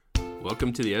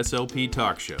Welcome to the SLP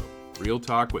Talk Show. Real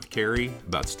talk with Cari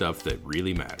about stuff that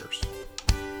really matters.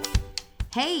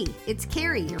 Hey, it's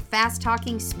Cari, your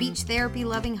fast-talking, speech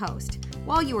therapy-loving host.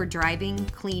 While you are driving,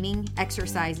 cleaning,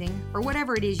 exercising, or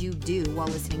whatever it is you do while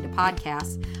listening to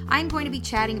podcasts, I'm going to be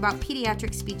chatting about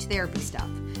pediatric speech therapy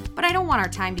stuff. But I don't want our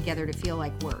time together to feel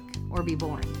like work or be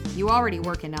boring. You already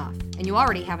work enough, and you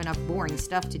already have enough boring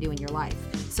stuff to do in your life.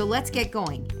 So let's get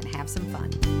going and have some fun.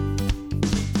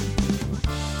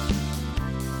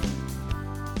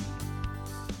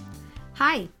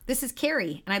 Hi, this is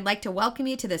Cari, and I'd like to welcome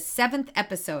you to the 7th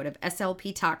episode of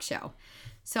SLP Talk Show.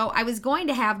 So I was going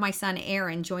to have my son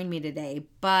Aaron join me today,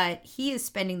 but he is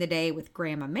spending the day with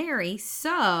Grandma Mary,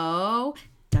 so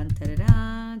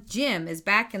Jim is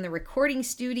back in the recording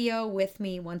studio with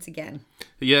me once again.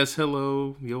 Yes,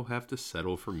 hello. You'll have to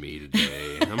settle for me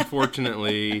today,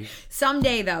 unfortunately.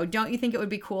 Someday, though, don't you think it would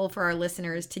be cool for our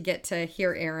listeners to get to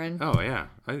hear Aaron? Oh, yeah.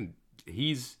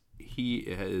 He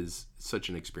is such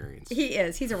an experience. He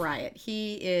is. He's a riot.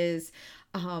 He is,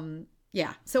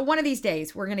 yeah. So one of these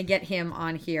days, we're going to get him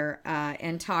on here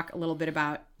and talk a little bit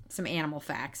about some animal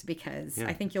facts because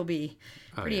I think you'll be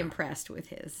pretty impressed with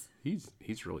his.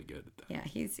 He's really good at that. Yeah,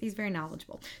 he's very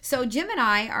knowledgeable. So Jim and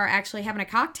I are actually having a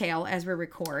cocktail as we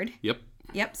record.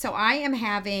 Yep. So I am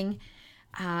having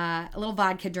a little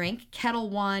vodka drink, Kettle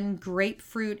One,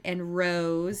 grapefruit and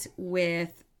rose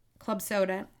with club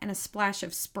soda and a splash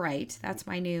of Sprite. That's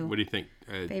my new. What do you think?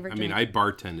 Favorite I mean, I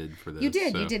bartended for this. You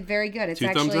did. So. You did very good. It's two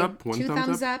actually thumbs up. One two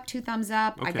thumbs up. Two thumbs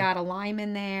up. Okay. I got a lime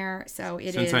in there, so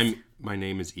it Since is. my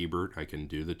name is Ebert, I can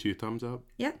do the 2 thumbs up.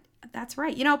 Yep, that's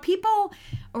right. You know, people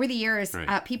over the years,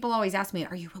 right. People always ask me,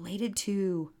 "Are you related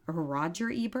to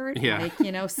Roger Ebert?" Yeah. Like,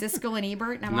 you know, Siskel and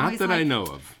Ebert. And I'm Not always that like, I know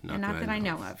of. Not that I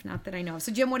know of. Not that I know of.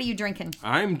 So, Jim, what are you drinking?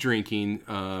 I'm drinking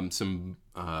some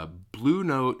Blue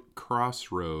Note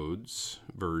Crossroads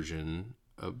version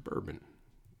of bourbon.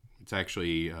 It's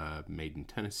actually made in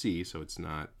Tennessee, so it's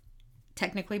not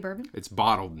Technically bourbon? It's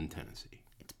bottled in Tennessee.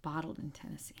 It's bottled in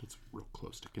Tennessee. It's real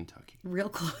close to Kentucky. Real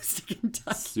close to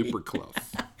Kentucky. Super close.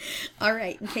 All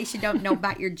right. In case you don't know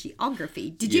about your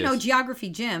geography. Did you know Geography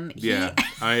Jim? Yeah.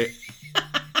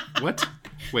 What?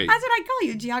 Wait. That's what I call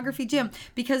you, Geography Jim.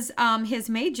 Because his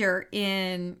major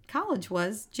in college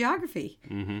was geography.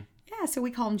 Mm-hmm. Yeah, so we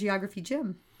call him Geography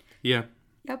Jim. Yeah.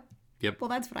 Yep. Well,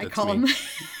 that's what I call him.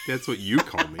 That's what you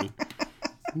call me.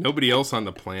 Nobody else on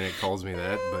the planet calls me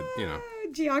that, but, you know.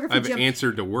 Geography I've Jim.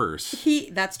 answered to worse.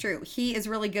 That's true. He is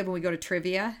really good when we go to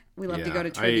trivia. We love to go to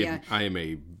trivia. I am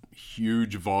a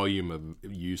huge volume of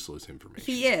useless information.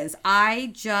 He is.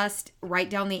 I just write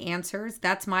down the answers.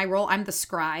 That's my role. I'm the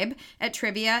scribe at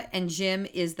trivia, and Jim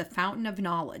is the fountain of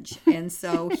knowledge. And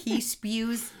so he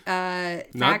spews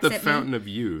facts Not the at fountain me. of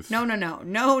youth. No.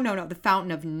 The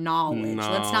fountain of knowledge.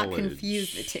 Let's not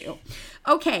confuse the two.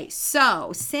 Okay,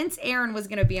 so since Aaron was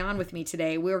going to be on with me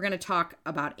today, we were going to talk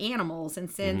about animals.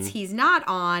 And since he's not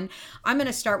on, I'm going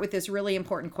to start with this really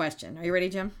important question. Are you ready,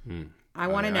 Jim? I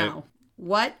want to know.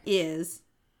 What is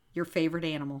your favorite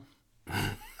animal?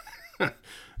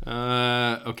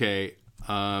 Okay.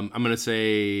 I'm going to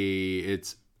say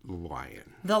it's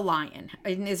lion. The lion.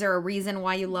 And is there a reason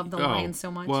why you love the lion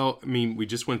so much? Well, I mean, we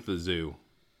just went to the zoo,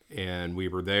 and we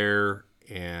were there,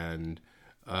 and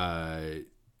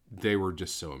they were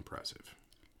just so impressive.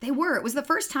 They were. It was the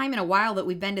first time in a while that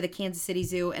we've been to the Kansas City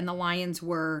Zoo, and the lions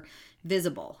were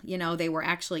visible. You know, they were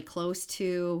actually close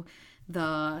to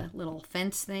the little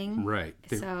fence thing. Right.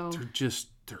 They're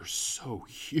so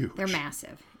huge. They're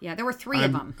massive. Yeah, there were 3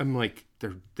 of them. I'm like,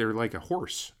 they're like a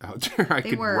horse out there. I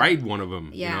could ride one of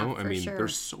them. Yeah, you know? I mean, sure. They're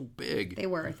so big. They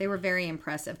were very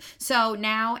impressive. So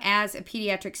now, as a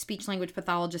pediatric speech language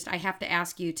pathologist, I have to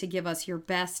ask you to give us your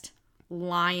best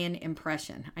lion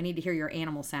impression. I need to hear your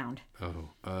animal sound.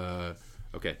 Oh,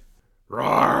 okay.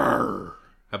 Roar.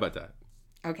 How about that?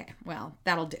 Okay, well,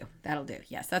 that'll do.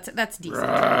 Yes, that's decent.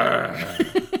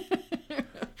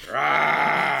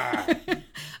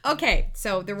 Okay,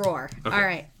 so the roar.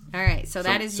 Okay. All right. So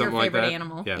that is your favorite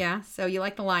animal. Yeah. So you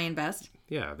like the lion best.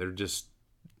 Yeah, it's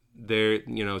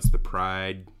the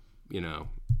pride,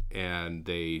 and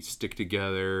they stick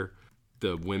together.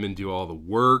 The women do all the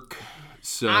work.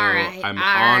 So I'm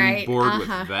on board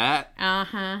with that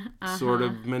sort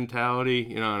of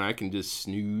mentality, and I can just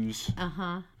snooze.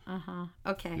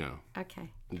 Okay. No.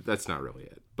 Okay. That's not really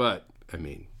it. But, I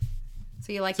mean,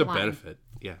 so you like it's a lion. benefit.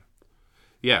 Yeah.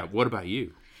 Yeah. What about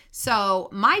you? So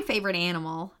my favorite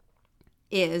animal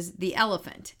is the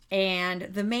elephant. And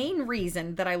the main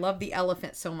reason that I love the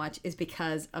elephant so much is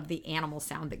because of the animal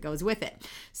sound that goes with it.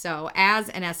 So as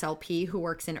an SLP who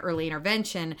works in early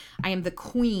intervention, I am the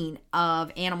queen of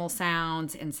animal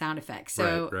sounds and sound effects.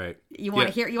 So right. You want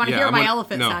to hear my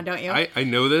elephant sound, don't you? I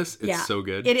know this. It's so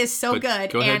good. It is so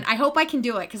good. And I hope I can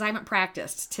do it because I haven't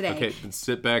practiced today. Okay,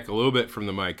 sit back a little bit from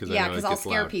the mic because I'll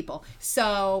scare people.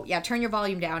 So turn your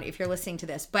volume down if you're listening to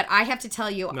this. But I have to tell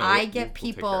you, I get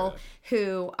people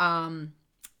who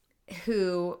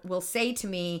will say to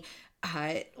me,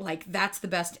 that's the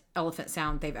best elephant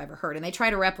sound they've ever heard. And they try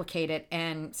to replicate it,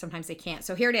 and sometimes they can't.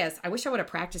 So here it is. I wish I would have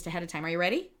practiced ahead of time. Are you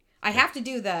ready? I have to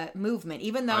do the movement.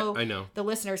 Even though I know the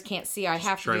listeners can't see, I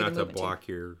have to do the movement. Try not to block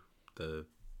the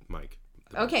mic.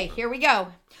 Okay, here we go.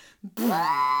 That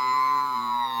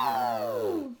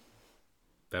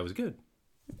was good.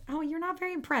 Oh, you're not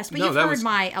very impressed, but you've heard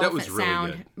my elephant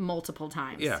sound multiple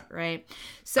times, right?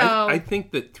 So I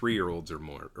think that 3-year-olds are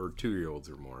more, or 2-year-olds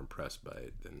are more impressed by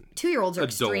it than 2-year-olds are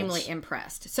adults. Extremely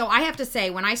impressed. So I have to say,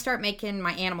 when I start making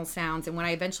my animal sounds, and when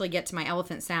I eventually get to my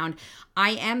elephant sound,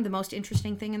 I am the most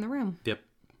interesting thing in the room. Yep.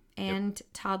 And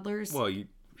toddlers. Well,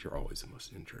 you're always the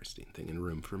most interesting thing in the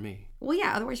room for me. Well,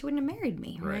 yeah, otherwise you wouldn't have married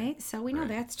me, right? So we know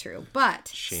that's true. But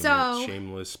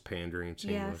shameless pandering,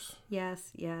 shameless.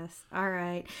 Yes. All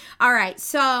right.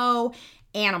 So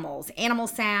animal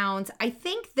sounds. I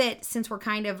think that since we're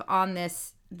kind of on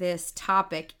this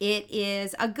topic, it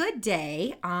is a good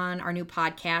day on our new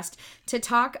podcast to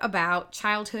talk about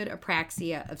childhood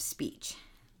apraxia of speech.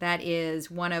 That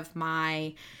is one of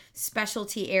my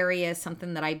specialty areas,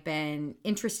 something that I've been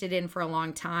interested in for a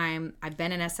long time. I've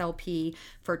been an SLP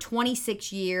for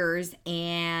 26 years,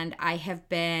 and I have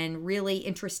been really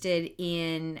interested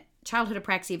in childhood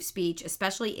apraxia of speech,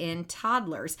 especially in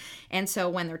toddlers. And so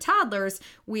when they're toddlers,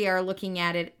 we are looking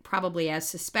at it probably as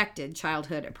suspected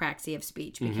childhood apraxia of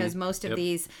speech, because most of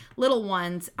these little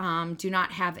ones do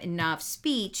not have enough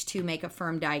speech to make a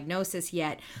firm diagnosis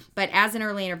yet. But as an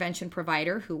early intervention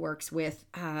provider who works with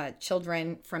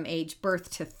children from age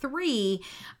birth to 3,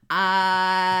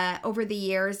 over the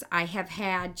years, I have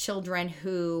had children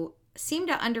who seem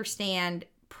to understand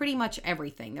pretty much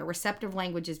everything. Their receptive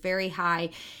language is very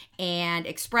high, and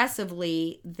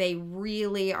expressively, they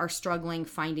really are struggling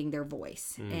finding their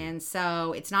voice. And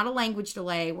so it's not a language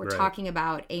delay. We're talking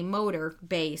about a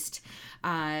motor-based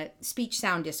speech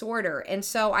sound disorder. And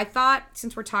so I thought,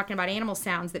 since we're talking about animal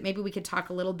sounds, that maybe we could talk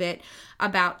a little bit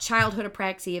about childhood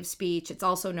apraxia of speech. It's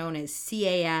also known as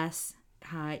CAS.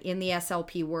 In the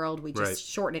SLP world, we just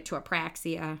shorten it to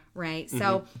apraxia, right?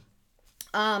 So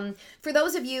for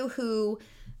those of you who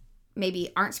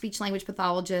maybe aren't speech language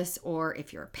pathologists, or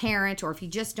if you're a parent, or if you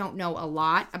just don't know a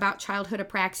lot about childhood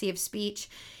apraxia of speech,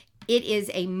 it is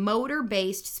a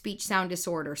motor-based speech sound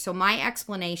disorder. So my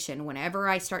explanation whenever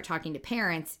I start talking to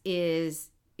parents is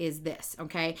this,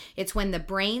 okay? It's when the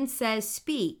brain says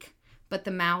speak, but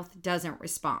the mouth doesn't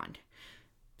respond.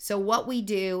 So what we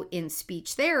do in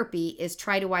speech therapy is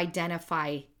try to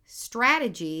identify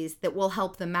strategies that will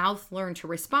help the mouth learn to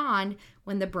respond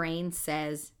when the brain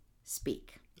says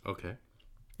speak. Okay.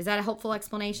 Is that a helpful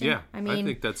explanation? Yeah, I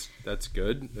think that's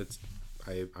good.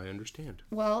 I understand.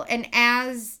 Well, and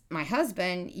as my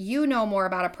husband, you know more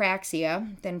about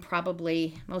apraxia than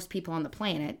probably most people on the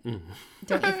planet,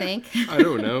 don't you think? I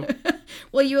don't know.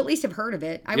 Well, you at least have heard of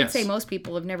it. I would say most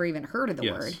people have never even heard of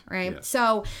the word, right? Yes.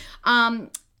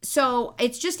 So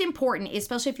it's just important,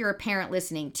 especially if you're a parent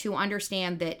listening, to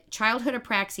understand that childhood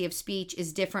apraxia of speech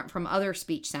is different from other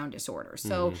speech sound disorders.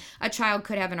 So a child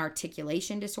could have an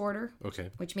articulation disorder,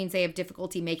 which means they have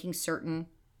difficulty making certain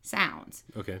sounds.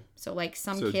 Okay. So like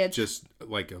some kids... just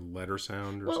like a letter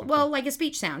sound or something? Well, like a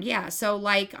speech sound, yeah. So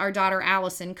like our daughter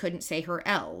Allison couldn't say her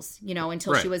L's,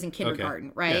 until she was in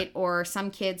kindergarten, right? Yeah. Or some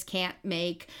kids can't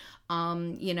make...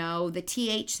 the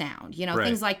TH sound,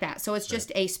 things like that. So it's just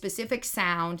a specific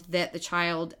sound that the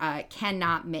child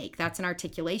cannot make. That's an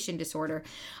articulation disorder.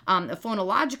 A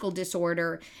phonological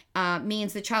disorder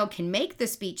means the child can make the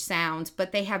speech sounds,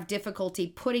 but they have difficulty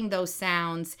putting those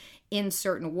sounds in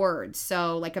certain words.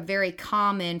 So like a very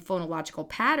common phonological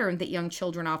pattern that young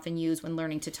children often use when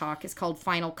learning to talk is called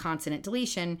final consonant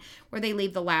deletion, where they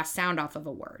leave the last sound off of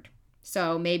a word.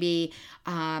 So maybe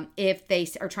if they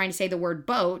are trying to say the word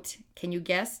boat, can you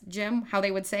guess, Jim, how they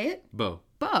would say it? Bow.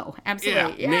 Bow,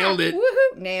 absolutely. Yeah, nailed it.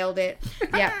 Woohoo, nailed it.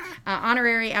 Yeah,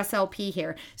 honorary SLP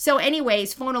here. So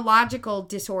anyways, phonological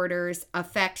disorders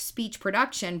affect speech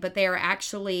production, but they are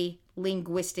actually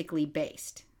linguistically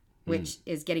based. which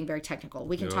is getting very technical.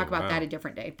 We can talk about that a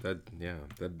different day.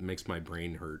 That makes my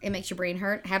brain hurt. It makes your brain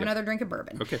hurt? Have another drink of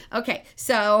bourbon. Okay.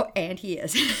 So, and he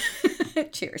is.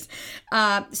 Cheers.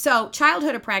 So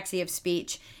childhood apraxia of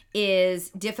speech is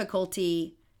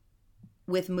difficulty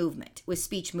with movement, with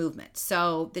speech movement.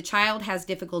 So the child has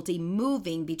difficulty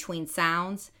moving between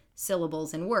sounds,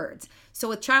 syllables, and words. So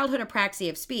with childhood apraxia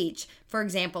of speech, for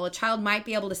example, a child might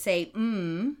be able to say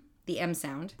the M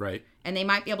sound. Right. And they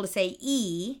might be able to say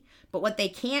E, but what they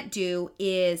can't do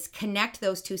is connect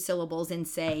those two syllables and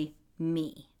say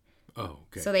me. Oh,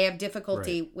 okay. So they have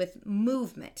difficulty with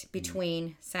movement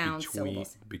between sound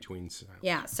syllables. Between sounds.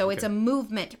 Yeah, so it's a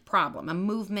movement problem, a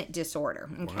movement disorder,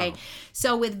 okay? Wow.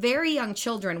 So with very young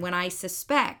children, when I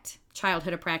suspect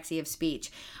childhood apraxia of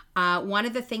speech, one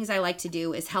of the things I like to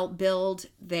do is help build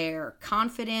their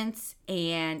confidence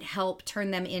and help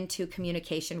turn them into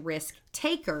communication risk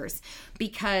takers,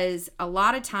 because a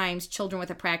lot of times children with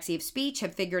apraxia of speech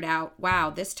have figured out, wow,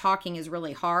 this talking is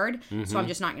really hard, so I'm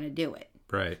just not going to do it.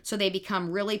 Right. So they become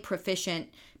really proficient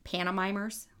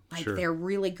pantomimers. Like they're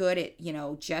really good at,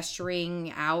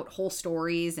 gesturing out whole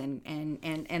stories and that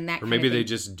kind of thing. Or maybe they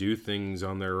just do things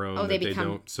on their own they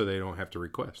don't have to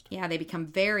request. Yeah, they become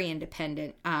very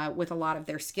independent with a lot of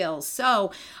their skills.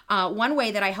 So one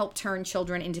way that I help turn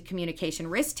children into communication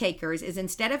risk takers is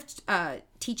instead of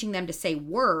teaching them to say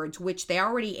words, which they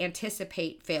already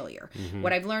anticipate failure.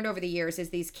 What I've learned over the years is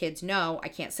these kids know, I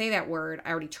can't say that word. I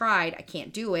already tried. I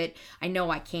can't do it. I know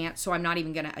I can't, so I'm not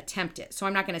even going to attempt it. So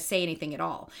I'm not going to say anything at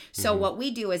all. So what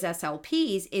we do as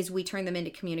SLPs is we turn them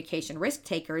into communication risk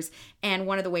takers. And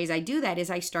one of the ways I do that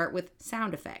is I start with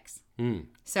sound effects.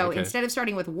 So instead of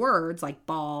starting with words like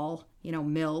ball,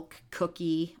 milk,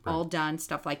 cookie, all done,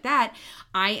 stuff like that,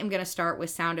 I am going to start with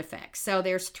sound effects. So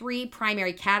there's 3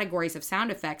 primary categories of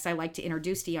sound effects I like to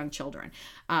introduce to young children.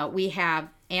 We have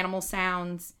animal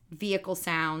sounds, vehicle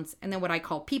sounds, and then what I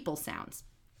call people sounds.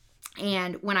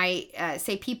 And when I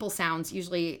say people sounds,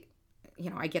 usually,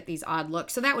 I get these odd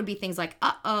looks. So that would be things like,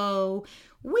 uh-oh,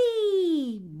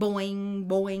 wee, boing,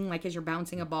 boing, like as you're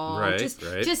bouncing a ball.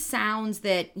 Just sounds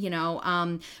that,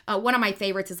 one of my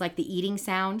favorites is like the eating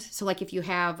sound. So like if you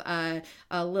have a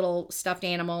little stuffed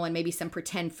animal and maybe some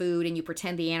pretend food and you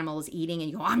pretend the animal is eating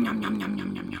and you go, nom, nom, nom,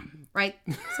 nom, nom, nom. Right?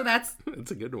 So that's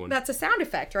a good one. That's a sound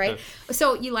effect, right? Yeah.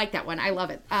 So you like that one. I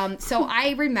love it. So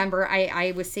I remember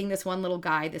I was seeing this one little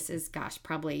guy. This is,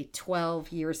 probably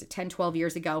 10, 12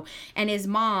 years ago. And his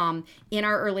mom, in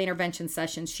our early intervention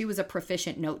sessions, she was a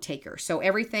proficient note taker. So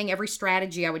every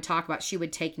strategy I would talk about, she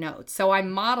would take notes. So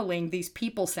I'm modeling these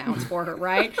people sounds for her,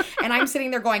 right? And I'm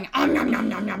sitting there going, nom, nom, nom,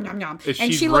 nom, nom, nom. Is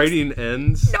she writing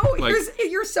ends? No,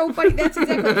 you're so funny. That's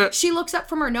exactly. She looks up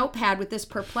from her notepad with this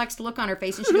perplexed look on her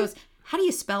face and she goes, how do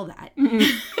you spell that?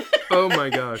 Oh my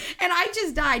gosh. And I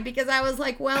just died because I was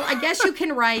like, well, I guess you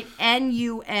can write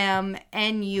N-U-M,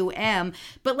 N-U-M.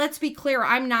 But let's be clear,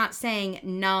 I'm not saying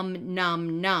num,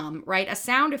 num, num, right? A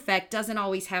sound effect doesn't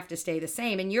always have to stay the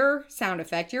same. And your sound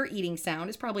effect, your eating sound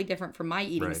is probably different from my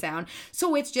eating sound.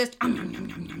 So it's just num, num, num,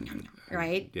 num, num, num.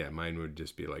 Right? Yeah, mine would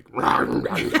just be like chomp,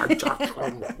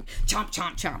 chomp,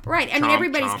 chomp. Right. I mean,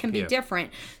 everybody's can be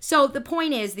different. So the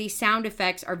point is, these sound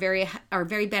effects are very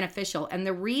beneficial. And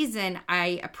the reason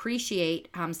I appreciate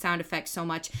sound effects so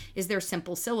much is they're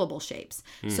simple syllable shapes.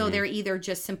 So they're either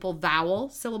just simple vowel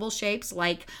syllable shapes,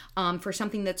 like for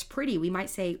something that's pretty, we might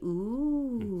say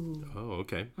ooh. Oh,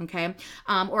 okay. Okay.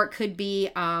 Or it could be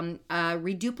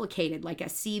reduplicated, like a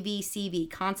CV, CV,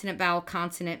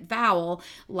 consonant, vowel,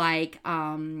 like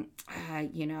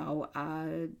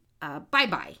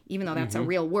bye-bye, even though that's a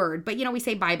real word. But, we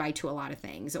say bye-bye to a lot of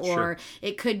things. Or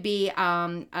it could be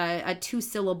a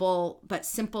 2-syllable but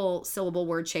simple syllable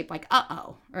word shape like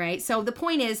uh-oh, right? So the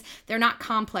point is they're not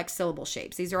complex syllable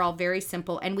shapes. These are all very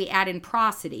simple. And we add in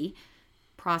prosody.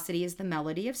 Prosody is the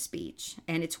melody of speech,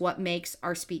 and it's what makes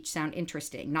our speech sound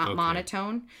interesting, not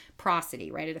monotone.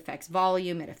 Prosody, right? It affects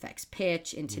volume, it affects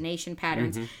pitch, intonation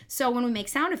patterns. So when we make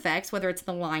sound effects, whether it's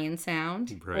the lion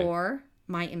sound or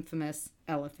my infamous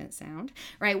elephant sound,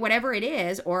 right? Whatever it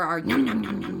is, or our yum, yum,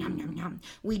 yum, yum, yum, yum, yum,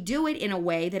 we do it in a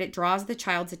way that it draws the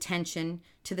child's attention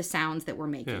to the sounds that we're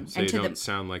making. Yeah, so you don't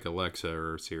sound like Alexa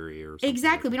or Siri or something.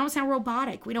 Exactly. We don't sound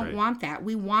robotic. We don't want that.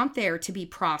 We want there to be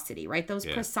prosody, right? Those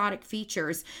prosodic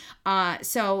features.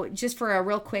 So just for a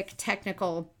real quick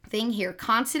technical thing here,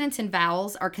 consonants and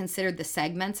vowels are considered the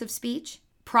segments of speech.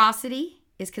 Prosody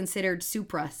is considered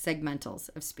supra-segmentals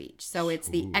of speech. So it's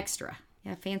the extra.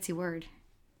 Yeah, fancy word.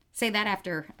 Say that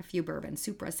after a few bourbons.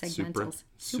 Suprasegmentals.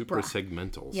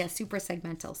 Suprasegmentals. Yeah,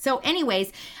 suprasegmental. So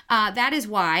anyways, that is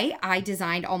why I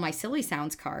designed all my Silly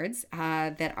Sounds cards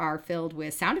that are filled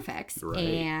with sound effects. Right.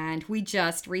 And we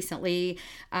just recently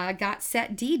got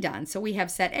set D done. So we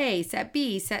have set A, set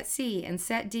B, set C, and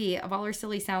set D of all our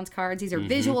Silly Sounds cards. These are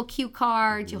visual cue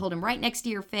cards. You hold them right next to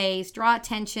your face. Draw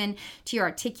attention to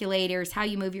your articulators, how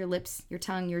you move your lips, your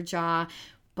tongue, your jaw.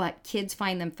 But kids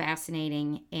find them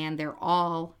fascinating, and they're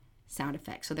all sound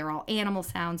effects. So they're all animal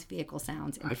sounds, vehicle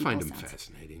sounds, and people sounds. I find them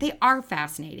fascinating. They are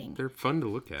fascinating. They're fun to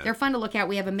look at. They're fun to look at.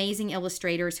 We have amazing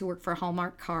illustrators who work for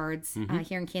Hallmark Cards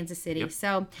here in Kansas City. Yep.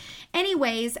 So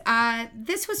anyways,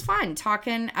 this was fun,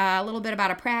 talking a little bit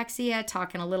about Apraxia,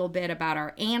 talking a little bit about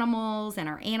our animals and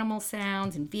our animal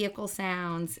sounds and vehicle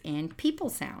sounds and people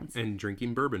sounds. And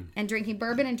drinking bourbon. And drinking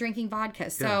bourbon and drinking vodka.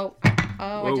 So,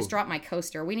 I just dropped my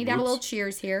coaster. We need to have a little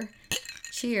cheers here.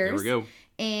 Cheers. There we go.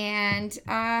 And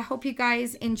I hope you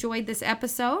guys enjoyed this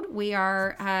episode. We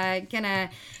are going to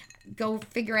go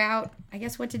figure out, I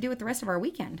guess, what to do with the rest of our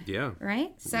weekend. Yeah.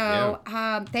 Right? So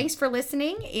thanks for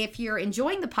listening. If you're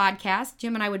enjoying the podcast,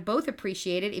 Jim and I would both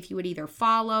appreciate it if you would either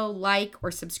follow, like,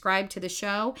 or subscribe to the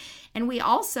show. And we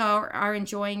also are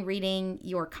enjoying reading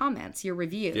your comments, your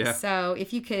reviews. Yeah. So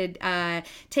if you could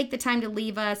take the time to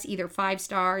leave us either 5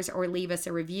 stars or leave us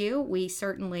a review, we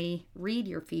certainly read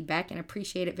your feedback and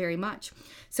appreciate it very much.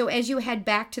 So as you head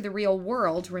back to the real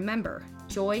world, remember,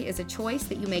 joy is a choice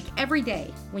that you make every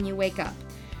day when you wake up.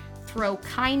 Throw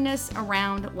kindness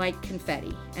around like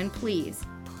confetti. And please,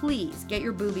 please get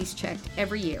your boobies checked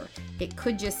every year. It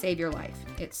could just save your life.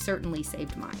 It certainly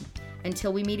saved mine.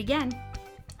 Until we meet again,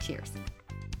 cheers.